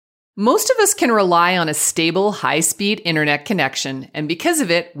Most of us can rely on a stable, high-speed internet connection, and because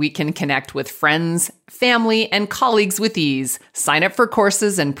of it, we can connect with friends, family, and colleagues with ease, sign up for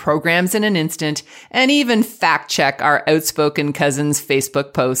courses and programs in an instant, and even fact-check our outspoken cousin's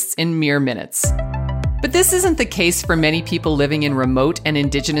Facebook posts in mere minutes. But this isn't the case for many people living in remote and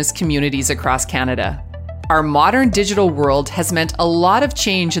Indigenous communities across Canada. Our modern digital world has meant a lot of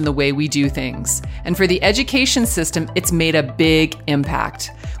change in the way we do things, and for the education system, it's made a big impact,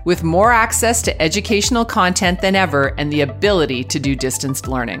 with more access to educational content than ever and the ability to do distanced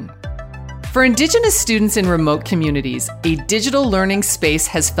learning. For Indigenous students in remote communities, a digital learning space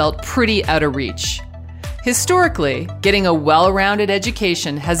has felt pretty out of reach. Historically, getting a well-rounded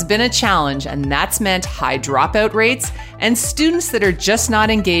education has been a challenge, and that's meant high dropout rates and students that are just not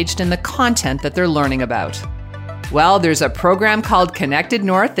engaged in the content that they're learning about. Well, there's a program called Connected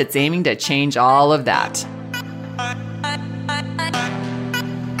North that's aiming to change all of that.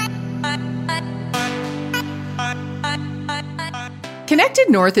 Connected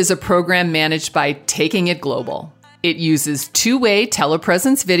North is a program managed by Taking It Global. It uses two-way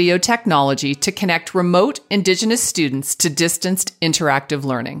telepresence video technology to connect remote Indigenous students to distanced interactive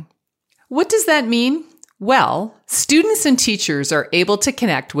learning. What does that mean? Well, students and teachers are able to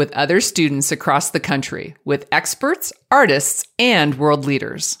connect with other students across the country, with experts, artists, and world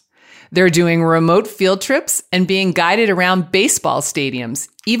leaders. They're doing remote field trips and being guided around baseball stadiums,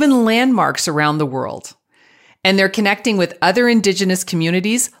 even landmarks around the world. And they're connecting with other Indigenous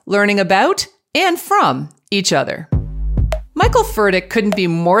communities, learning about and from each other. Michael Furtick couldn't be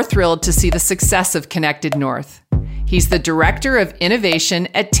more thrilled to see the success of Connected North. He's the Director of Innovation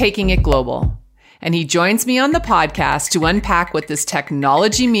at Taking It Global. And he joins me on the podcast to unpack what this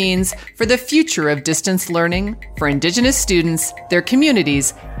technology means for the future of distance learning for Indigenous students, their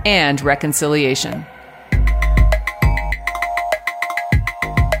communities, and reconciliation.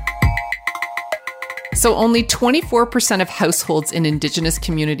 So only 24% of households in Indigenous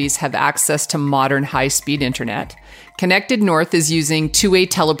communities have access to modern high-speed internet. Connected North is using two-way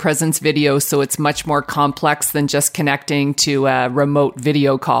telepresence video, so it's much more complex than just connecting to a remote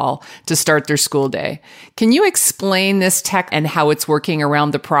video call to start their school day. Can you explain this tech and how it's working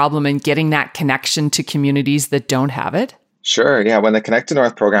around the problem and getting that connection to communities that don't have it? Sure. Yeah. When the Connected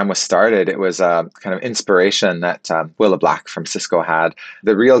North program was started, it was a kind of inspiration that Willa Black from Cisco had.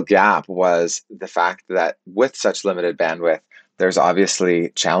 The real gap was the fact that with such limited bandwidth, there's obviously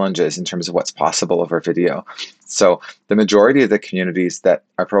challenges in terms of what's possible over video. So the majority of the communities that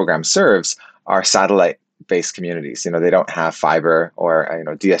our program serves are satellite-based communities. They don't have fiber or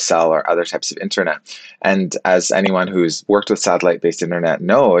DSL or other types of internet. And as anyone who's worked with satellite-based internet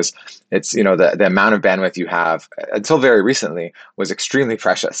knows, it's the amount of bandwidth you have until very recently was extremely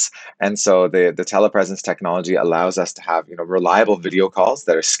precious. And so the telepresence technology allows us to have reliable video calls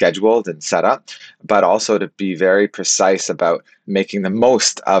that are scheduled and set up, but also to be very precise about making the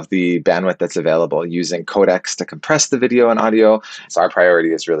most of the bandwidth that's available, using codecs to compress the video and audio. So our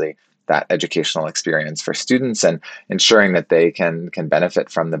priority is really that educational experience for students and ensuring that they can benefit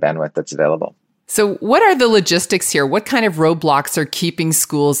from the bandwidth that's available. So what are the logistics here? What kind of roadblocks are keeping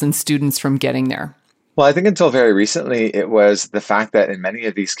schools and students from getting there? Well, I think until very recently, it was the fact that in many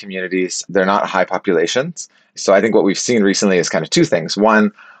of these communities, they're not high populations. So I think what we've seen recently is kind of two things.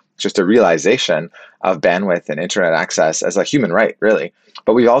 One, just a realization of bandwidth and internet access as a human right, really.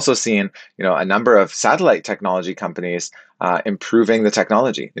 But we've also seen, a number of satellite technology companies improving the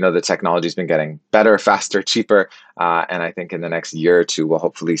technology. The technology's been getting better, faster, cheaper, and I think in the next year or two, we'll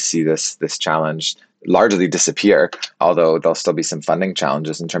hopefully see this challenge largely disappear, although there'll still be some funding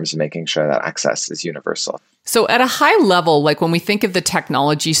challenges in terms of making sure that access is universal. So at a high level, like when we think of the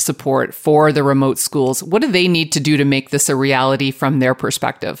technology support for the remote schools, what do they need to do to make this a reality from their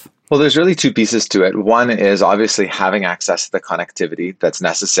perspective? Well, there's really two pieces to it. One is obviously having access to the connectivity that's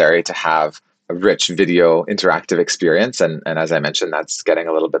necessary to have a rich video interactive experience. And as I mentioned, that's getting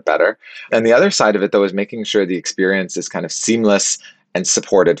a little bit better. And the other side of it, though, is making sure the experience is kind of seamless and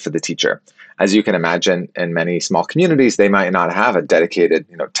supported for the teacher. As you can imagine, in many small communities, they might not have a dedicated,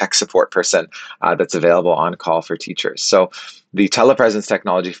 tech support person that's available on call for teachers. So the telepresence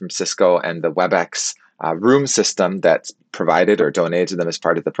technology from Cisco and the WebEx room system that's provided or donated to them as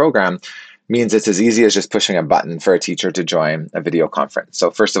part of the program means it's as easy as just pushing a button for a teacher to join a video conference.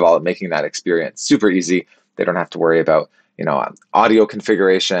 So first of all, making that experience super easy. They don't have to worry about, audio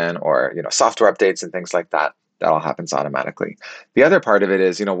configuration or, software updates and things like that. That all happens automatically. The other part of it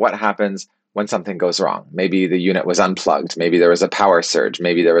is, what happens when something goes wrong? Maybe the unit was unplugged. Maybe there was a power surge.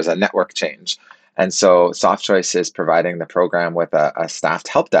 Maybe there was a network change. And so SoftChoice is providing the program with a staffed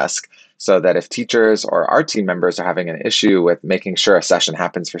help desk so that if teachers or our team members are having an issue with making sure a session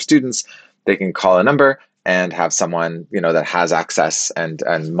happens for students, they can call a number and have someone, that has access and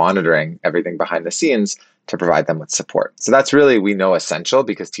monitoring everything behind the scenes to provide them with support. So that's really, we know, essential,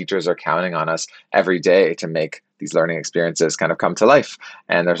 because teachers are counting on us every day to make these learning experiences kind of come to life.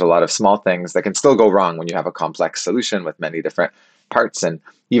 And there's a lot of small things that can still go wrong when you have a complex solution with many different parts. And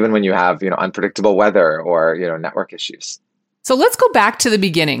even when you have, unpredictable weather or, network issues. So let's go back to the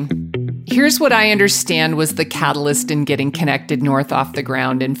beginning. Here's what I understand was the catalyst in getting Connected North off the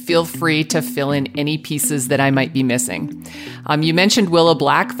ground, and feel free to fill in any pieces that I might be missing. You mentioned Willa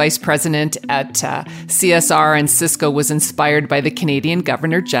Black, Vice President at CSR and Cisco, was inspired by the Canadian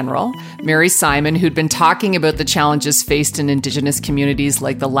Governor General, Mary Simon, who'd been talking about the challenges faced in Indigenous communities,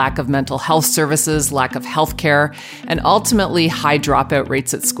 like the lack of mental health services, lack of healthcare, and ultimately high dropout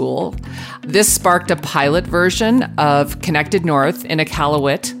rates at school. This sparked a pilot version of Connected North in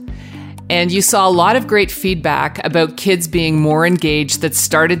Iqaluit. And you saw a lot of great feedback about kids being more engaged that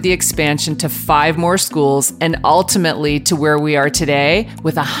started the expansion to 5 more schools and ultimately to where we are today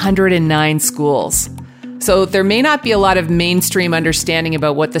with 109 schools. So there may not be a lot of mainstream understanding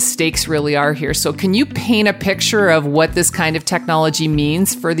about what the stakes really are here. So can you paint a picture of what this kind of technology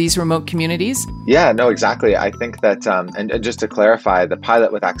means for these remote communities? Yeah, no, exactly. I think that, and just to clarify, the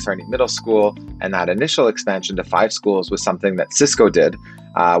pilot with Axarney Middle School and that initial expansion to 5 schools was something that Cisco did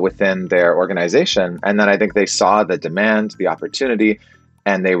within their organization. And then I think they saw the demand, the opportunity,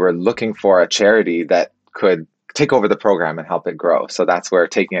 and they were looking for a charity that could take over the program and help it grow. So that's where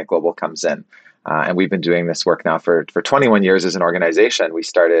Taking It Global comes in. And we've been doing this work now for 21 years as an organization. We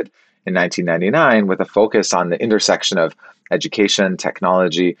started in 1999 with a focus on the intersection of education,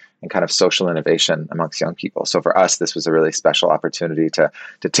 technology, and kind of social innovation amongst young people. So for us, this was a really special opportunity to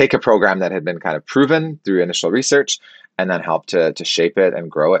take a program that had been kind of proven through initial research and then help to shape it and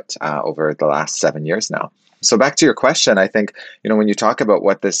grow it over the last 7 years now. So back to your question, I think, when you talk about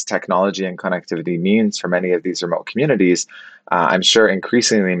what this technology and connectivity means for many of these remote communities, I'm sure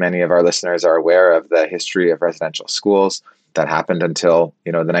increasingly many of our listeners are aware of the history of residential schools that happened until,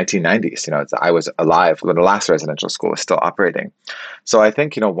 the 1990s. I was alive when the last residential school was still operating. So I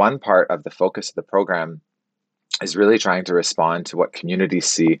think, one part of the focus of the program is really trying to respond to what communities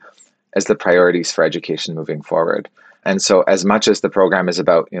see as the priorities for education moving forward. And so as much as the program is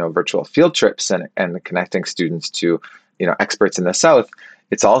about, virtual field trips and connecting students to, experts in the South,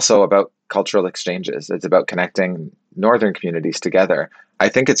 it's also about cultural exchanges. It's about connecting Northern communities together. I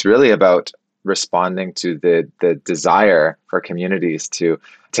think it's really about responding to the desire for communities to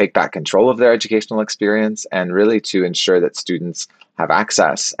take back control of their educational experience and really to ensure that students have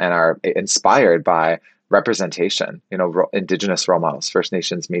access and are inspired by representation, Indigenous role models, First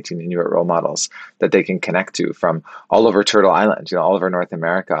Nations, Métis, and Inuit role models that they can connect to from all over Turtle Island, all over North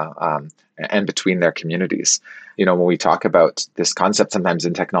America, and between their communities. When we talk about this concept sometimes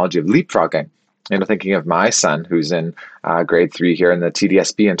in technology of leapfrogging, thinking of my son who's in grade 3 here in the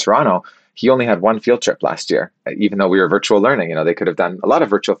TDSB in Toronto, he only had 1 field trip last year, even though we were virtual learning. They could have done a lot of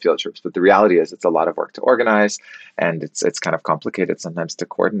virtual field trips, but the reality is it's a lot of work to organize, and it's kind of complicated sometimes to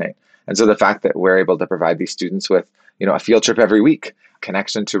coordinate. And so the fact that we're able to provide these students with, a field trip every week,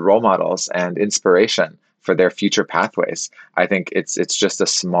 connection to role models and inspiration for their future pathways, I think it's just a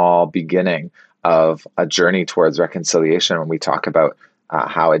small beginning of a journey towards reconciliation when we talk about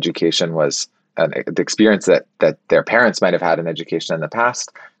how education was the experience that their parents might have had in education in the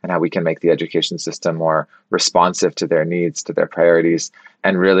past, and how we can make the education system more responsive to their needs, to their priorities,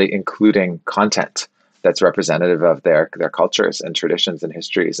 and really including content that's representative of their cultures and traditions and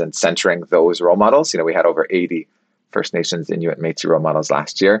histories, and centering those role models. We had over 80 First Nations, Inuit, Métis role models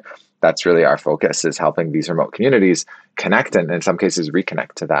last year. That's really our focus, is helping these remote communities connect and in some cases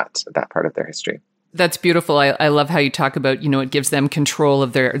reconnect to that part of their history. That's beautiful. I love how you talk about, it gives them control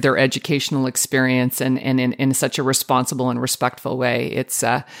of their educational experience and in such a responsible and respectful way.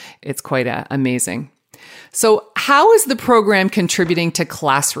 It's quite amazing. So how is the program contributing to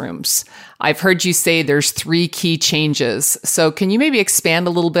classrooms? I've heard you say there's 3 key changes. So can you maybe expand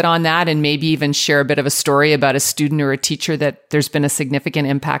a little bit on that and maybe even share a bit of a story about a student or a teacher that there's been a significant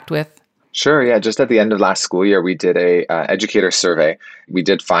impact with? Sure. Yeah. Just at the end of last school year, we did a educator survey. We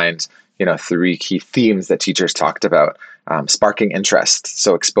did find 3 key themes that teachers talked about: sparking interest,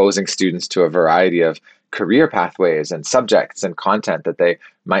 so exposing students to a variety of career pathways and subjects and content that they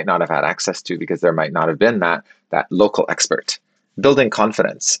might not have had access to because there might not have been that local expert; building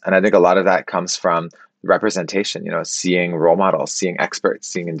confidence. And I think a lot of that comes from representation, seeing role models, seeing experts,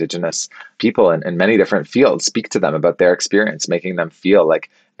 seeing Indigenous people in many different fields, speak to them about their experience, making them feel like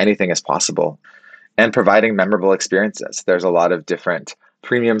anything is possible, and providing memorable experiences. There's a lot of different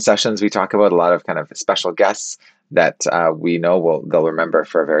premium sessions we talk about, a lot of kind of special guests that we know they'll remember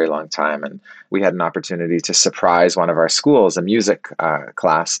for a very long time. And we had an opportunity to surprise one of our schools, a music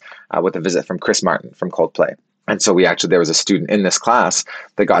class, with a visit from Chris Martin from Coldplay. And so there was a student in this class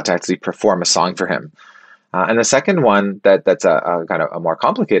that got to actually perform a song for him. And the second one that's a kind of a more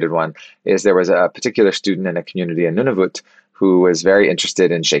complicated one is there was a particular student in a community in Nunavut who was very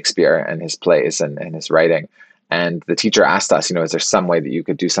interested in Shakespeare and his plays and his writing. And the teacher asked us, is there some way that you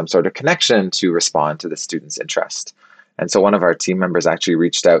could do some sort of connection to respond to the student's interest? And so one of our team members actually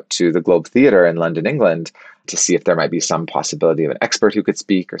reached out to the Globe Theatre in London, England, to see if there might be some possibility of an expert who could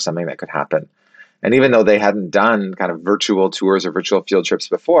speak or something that could happen. And even though they hadn't done kind of virtual tours or virtual field trips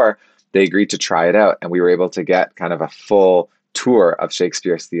before, they agreed to try it out. And we were able to get kind of a full tour of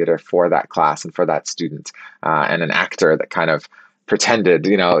Shakespeare's theater for that class and for that student, and an actor that kind of pretended,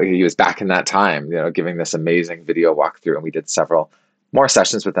 he was back in that time, giving this amazing video walkthrough. And we did several more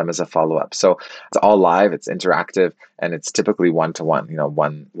sessions with them as a follow-up. So it's all live, it's interactive, and it's typically one-to-one,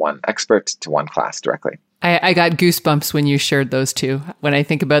 one expert to one class directly. I got goosebumps when you shared those two. When I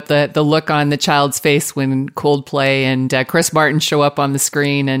think about the look on the child's face when Coldplay and Chris Martin show up on the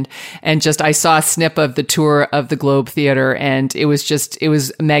screen, and just I saw a snip of the tour of the Globe Theatre, and it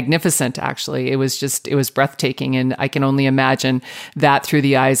was magnificent. Actually, it was breathtaking, and I can only imagine that through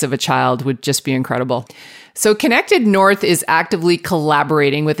the eyes of a child would just be incredible. So Connected North is actively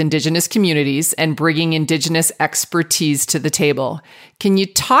collaborating with Indigenous communities and bringing Indigenous expertise to the table. Can you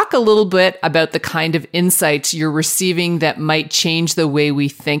talk a little bit about the kind of insights you're receiving that might change the way we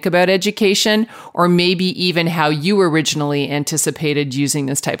think about education, or maybe even how you originally anticipated using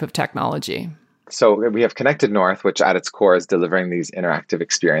this type of technology? So we have Connected North, which at its core is delivering these interactive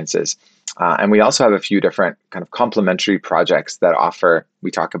experiences. And we also have a few different kind of complementary projects that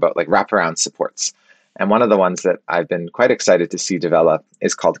we talk about like wraparound supports. And one of the ones that I've been quite excited to see develop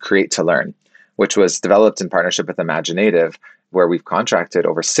is called Create to Learn, which was developed in partnership with Imaginative, where we've contracted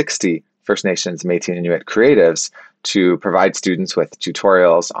over 60 First Nations, Métis, and Inuit creatives to provide students with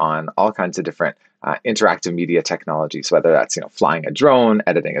tutorials on all kinds of different interactive media technologies, whether that's flying a drone,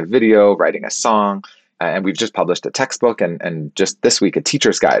 editing a video, writing a song. And we've just published a textbook and just this week a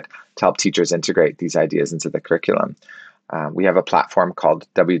teacher's guide to help teachers integrate these ideas into the curriculum. We have a platform called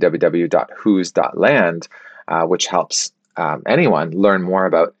www.whos.land, which helps anyone learn more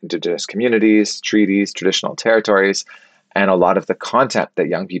about Indigenous communities, treaties, traditional territories, and a lot of the content that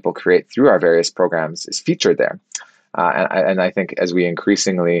young people create through our various programs is featured there. And I think as we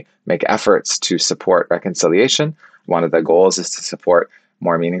increasingly make efforts to support reconciliation, one of the goals is to support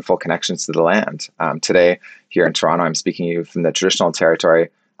more meaningful connections to the land. Today, here in Toronto, I'm speaking to you from the traditional territory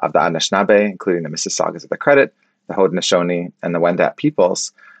of the Anishinaabe, including the Mississaugas of the Credit, the Haudenosaunee, and the Wendat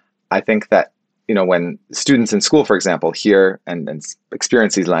peoples. I think that, when students in school, for example, hear and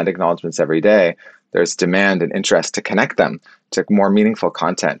experience these land acknowledgements every day, there's demand and interest to connect them to more meaningful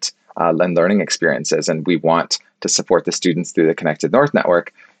content and learning experiences. And we want to support the students through the Connected North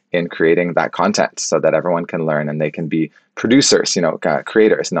Network in creating that content so that everyone can learn and they can be producers,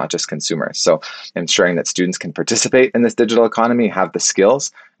 creators, not just consumers. So ensuring that students can participate in this digital economy, have the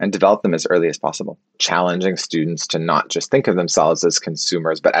skills, and develop them as early as possible. Challenging students to not just think of themselves as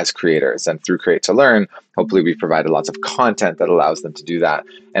consumers, but as creators. And through Create to Learn, hopefully we've provided lots of content that allows them to do that.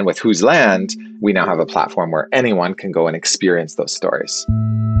 And with Whose Land, we now have a platform where anyone can go and experience those stories.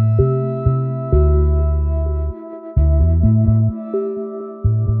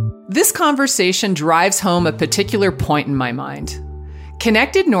 This conversation drives home a particular point in my mind.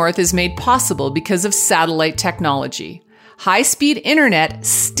 Connected North is made possible because of satellite technology. High-speed internet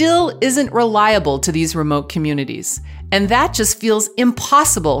still isn't reliable to these remote communities. And that just feels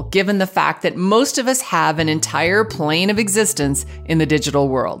impossible given the fact that most of us have an entire plane of existence in the digital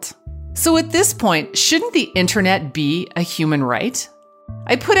world. So at this point, shouldn't the internet be a human right?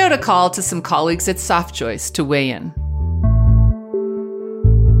 I put out a call to some colleagues at Softchoice to weigh in.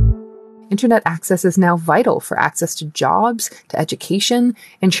 Internet access is now vital for access to jobs, to education,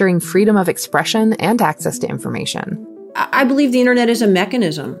 ensuring freedom of expression and access to information. I believe the internet is a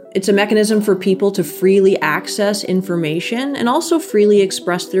mechanism. It's a mechanism for people to freely access information and also freely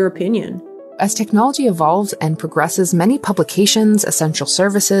express their opinion. As technology evolves and progresses, many publications, essential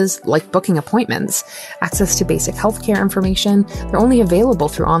services, like booking appointments, access to basic healthcare information, they're only available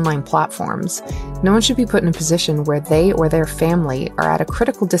through online platforms. No one should be put in a position where they or their family are at a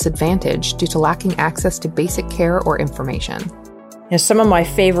critical disadvantage due to lacking access to basic care or information. Some of my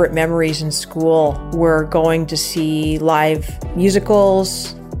favorite memories in school were going to see live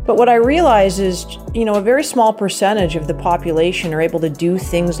musicals. But what I realize is, a very small percentage of the population are able to do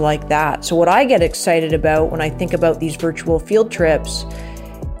things like that. So what I get excited about when I think about these virtual field trips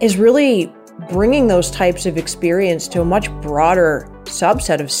is really bringing those types of experience to a much broader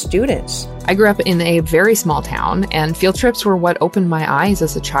subset of students. I grew up in a very small town, and field trips were what opened my eyes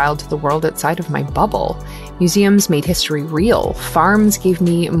as a child to the world outside of my bubble. Museums made history real, farms gave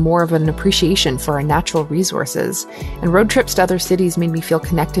me more of an appreciation for our natural resources, and road trips to other cities made me feel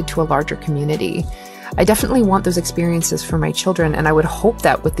connected to a larger community. I definitely want those experiences for my children, and I would hope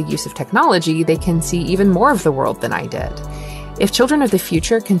that with the use of technology, they can see even more of the world than I did. If children of the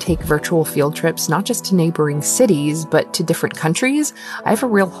future can take virtual field trips not just to neighboring cities, but to different countries, I have a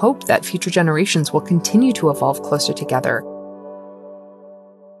real hope that future generations will continue to evolve closer together.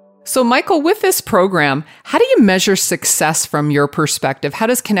 So, Michael, with this program, how do you measure success from your perspective? How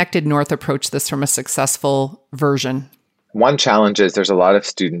does Connected North approach this from a successful version? One challenge is there's a lot of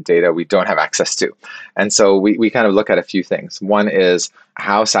student data we don't have access to. And so we kind of look at a few things. One is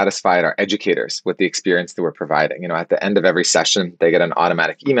how satisfied are educators with the experience that we're providing. At the end of every session, they get an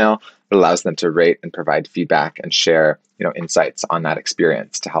automatic email that allows them to rate and provide feedback and share, insights on that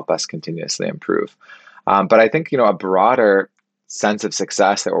experience to help us continuously improve. But I think, a broader sense of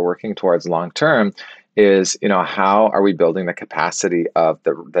success that we're working towards long term is, how are we building the capacity of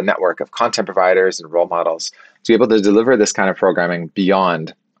the network of content providers and role models to be able to deliver this kind of programming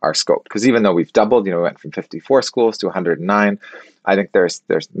beyond our scope? Because even though we've doubled, we went from 54 schools to 109, I think there's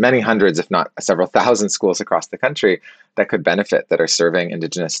many hundreds, if not several thousand schools across the country that could benefit, that are serving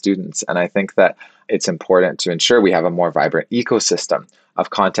Indigenous students. And I think that it's important to ensure we have a more vibrant ecosystem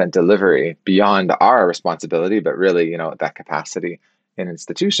of content delivery beyond our responsibility, but really, that capacity in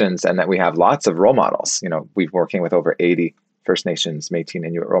institutions, and that we have lots of role models. We've working with over 80 First Nations, Métis, and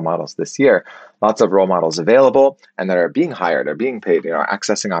Inuit role models this year. Lots of role models available and that are being hired or being paid,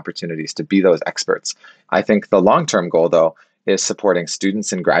 accessing opportunities to be those experts. I think the long-term goal, though, is supporting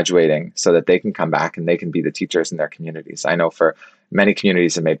students in graduating so that they can come back and they can be the teachers in their communities. I know for many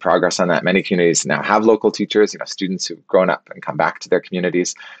communities have made progress on that. Many communities now have local teachers, students who've grown up and come back to their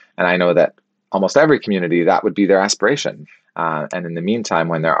communities. And I know that almost every community, that would be their aspiration. And in the meantime,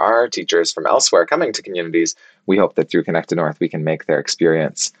 when there are teachers from elsewhere coming to communities, we hope that through Connected North, we can make their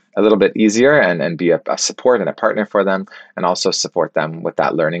experience a little bit easier and be a support and a partner for them, and also support them with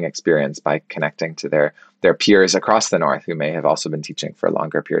that learning experience by connecting to their peers across the North who may have also been teaching for a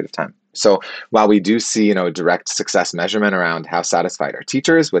longer period of time. So while we do see, direct success measurement around how satisfied are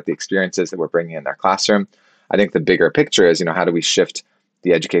teachers with the experiences that we're bringing in their classroom, I think the bigger picture is, how do we shift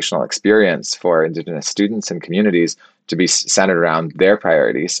the educational experience for Indigenous students and communities to be centered around their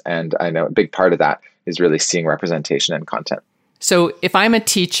priorities. And I know a big part of that is really seeing representation and content. So if I'm a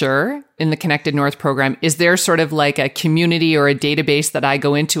teacher in the Connected North program, is there sort of like a community or a database that I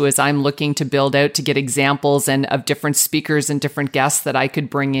go into as I'm looking to build out to get examples and of different speakers and different guests that I could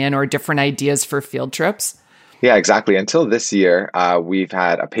bring in, or different ideas for field trips? Yeah, exactly. Until this year, we've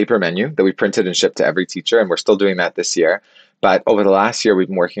had a paper menu that we printed and shipped to every teacher, and we're still doing that this year. But over the last year, we've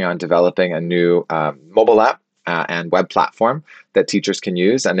been working on developing a new mobile app and web platform that teachers can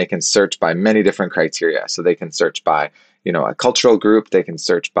use, and they can search by many different criteria. So they can search by, a cultural group, they can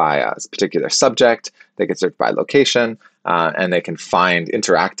search by a particular subject, they can search by location, and they can find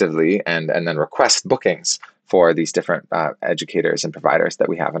interactively and then request bookings for these different educators and providers that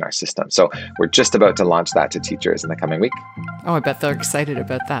we have in our system. So we're just about to launch that to teachers in the coming week. Oh, I bet they're excited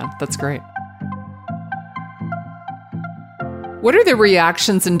about that. That's great. What are the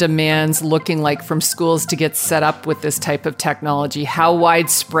reactions and demands looking like from schools to get set up with this type of technology? How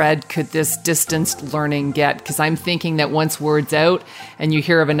widespread could this distance learning get? Because I'm thinking that once word's out and you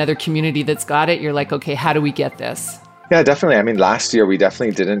hear of another community that's got it, you're like, okay, how do we get this? Yeah, definitely. I mean, last year, we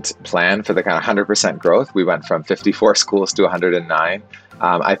definitely didn't plan for the kind of 100% growth. We went from 54 schools to 109.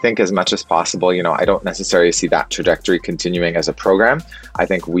 I think as much as possible, I don't necessarily see that trajectory continuing as a program. I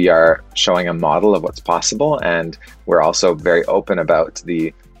think we are showing a model of what's possible, and we're also very open about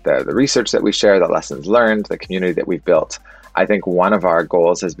the research that we share, the lessons learned, the community that we've built. I think one of our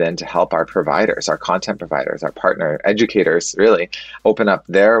goals has been to help our providers, our content providers, our partner educators, really open up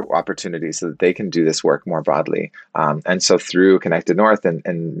their opportunities so that they can do this work more broadly. And so through Connected North,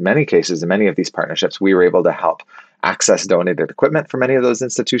 in many cases, in many of these partnerships, we were able to help access donated equipment for many of those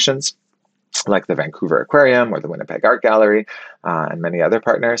institutions, like the Vancouver Aquarium or the Winnipeg Art Gallery, and many other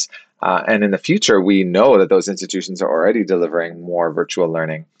partners. And in the future, we know that those institutions are already delivering more virtual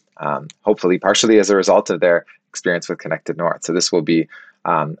learning, hopefully partially as a result of their experience with Connected North. So this will be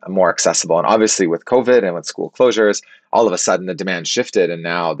more accessible. And obviously with COVID and with school closures, all of a sudden the demand shifted. And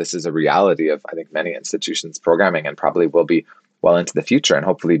now this is a reality of, I think, many institutions programming, and probably will be well into the future and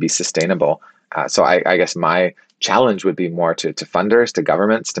hopefully be sustainable. So I guess my challenge would be more to funders, to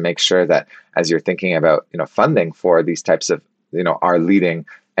governments, to make sure that as you're thinking about, funding for these types of, our leading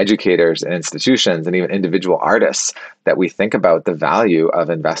educators and institutions and even individual artists that we think about the value of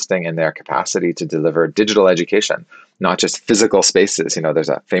investing in their capacity to deliver digital education, not just physical spaces. There's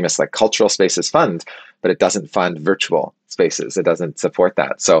a famous cultural spaces fund, but it doesn't fund virtual spaces. It doesn't support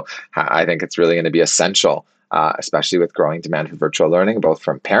that. So I think it's really going to be essential, especially with growing demand for virtual learning, both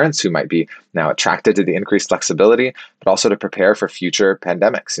from parents who might be now attracted to the increased flexibility, but also to prepare for future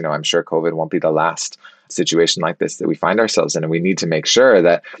pandemics. I'm sure COVID won't be the last situation like this that we find ourselves in. And we need to make sure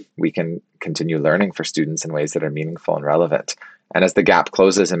that we can continue learning for students in ways that are meaningful and relevant. And as the gap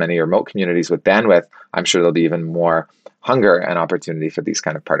closes in many remote communities with bandwidth, I'm sure there'll be even more hunger and opportunity for these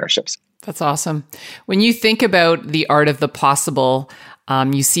kind of partnerships. That's awesome. When you think about the art of the possible,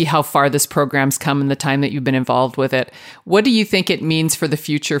 you see how far this program's come in the time that you've been involved with it. What do you think it means for the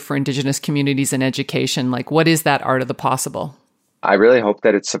future for Indigenous communities and education? What is that art of the possible? I really hope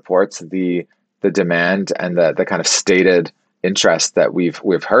that it supports the demand and the kind of stated interest that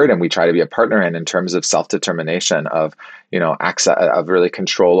we've heard, and we try to be a partner in terms of self-determination, of access, of really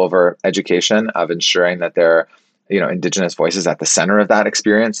control over education, of ensuring that there are Indigenous voices at the center of that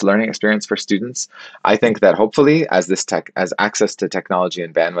learning experience for students. I think that hopefully as access to technology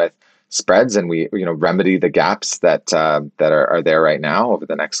and bandwidth spreads and we remedy the gaps that are there right now over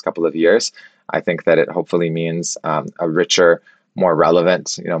the next couple of years, I think that it hopefully means a richer, more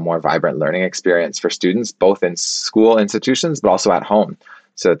relevant, more vibrant learning experience for students, both in school institutions, but also at home,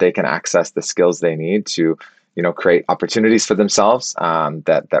 so that they can access the skills they need to, create opportunities for themselves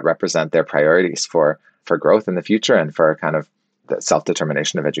that represent their priorities for growth in the future and for kind of the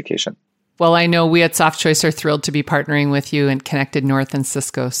self-determination of education. Well, I know we at Soft Choice are thrilled to be partnering with you and Connected North and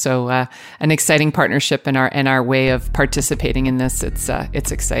Cisco. So an exciting partnership in our way of participating in this.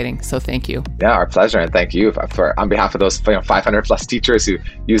 It's exciting. So thank you. Yeah, our pleasure. And thank you on behalf of those 500 plus teachers who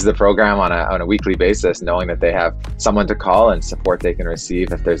use the program on a weekly basis, knowing that they have someone to call and support they can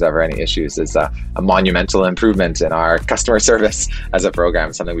receive if there's ever any issues is a monumental improvement in our customer service as a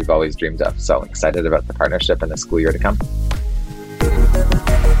program, something we've always dreamed of. So excited about the partnership and the school year to come.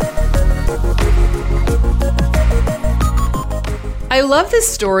 I love this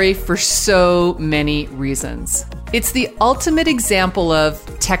story for so many reasons. It's the ultimate example of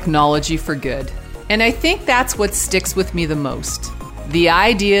technology for good. And I think that's what sticks with me the most. The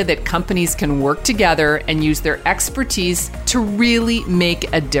idea that companies can work together and use their expertise to really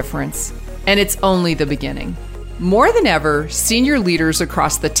make a difference. And it's only the beginning. More than ever, senior leaders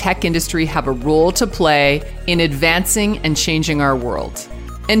across the tech industry have a role to play in advancing and changing our world.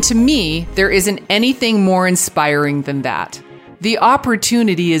 And to me, there isn't anything more inspiring than that. The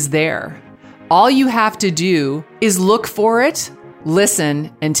opportunity is there. All you have to do is look for it,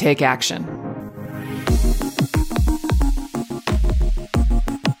 listen, and take action.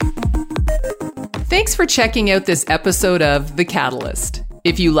 Thanks for checking out this episode of The Catalyst.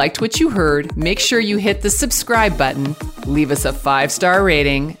 If you liked what you heard, make sure you hit the subscribe button, leave us a 5-star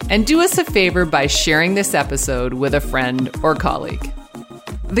rating, and do us a favor by sharing this episode with a friend or colleague.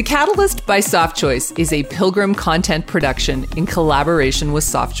 The Catalyst by Soft Choice is a Pilgrim content production in collaboration with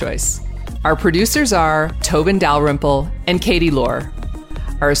Soft Choice. Our producers are Tobin Dalrymple and Katie Lohr.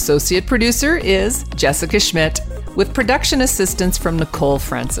 Our associate producer is Jessica Schmidt, with production assistance from Nicole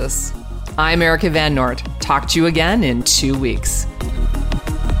Francis. I'm Erica Van Noort. Talk to you again in 2 weeks.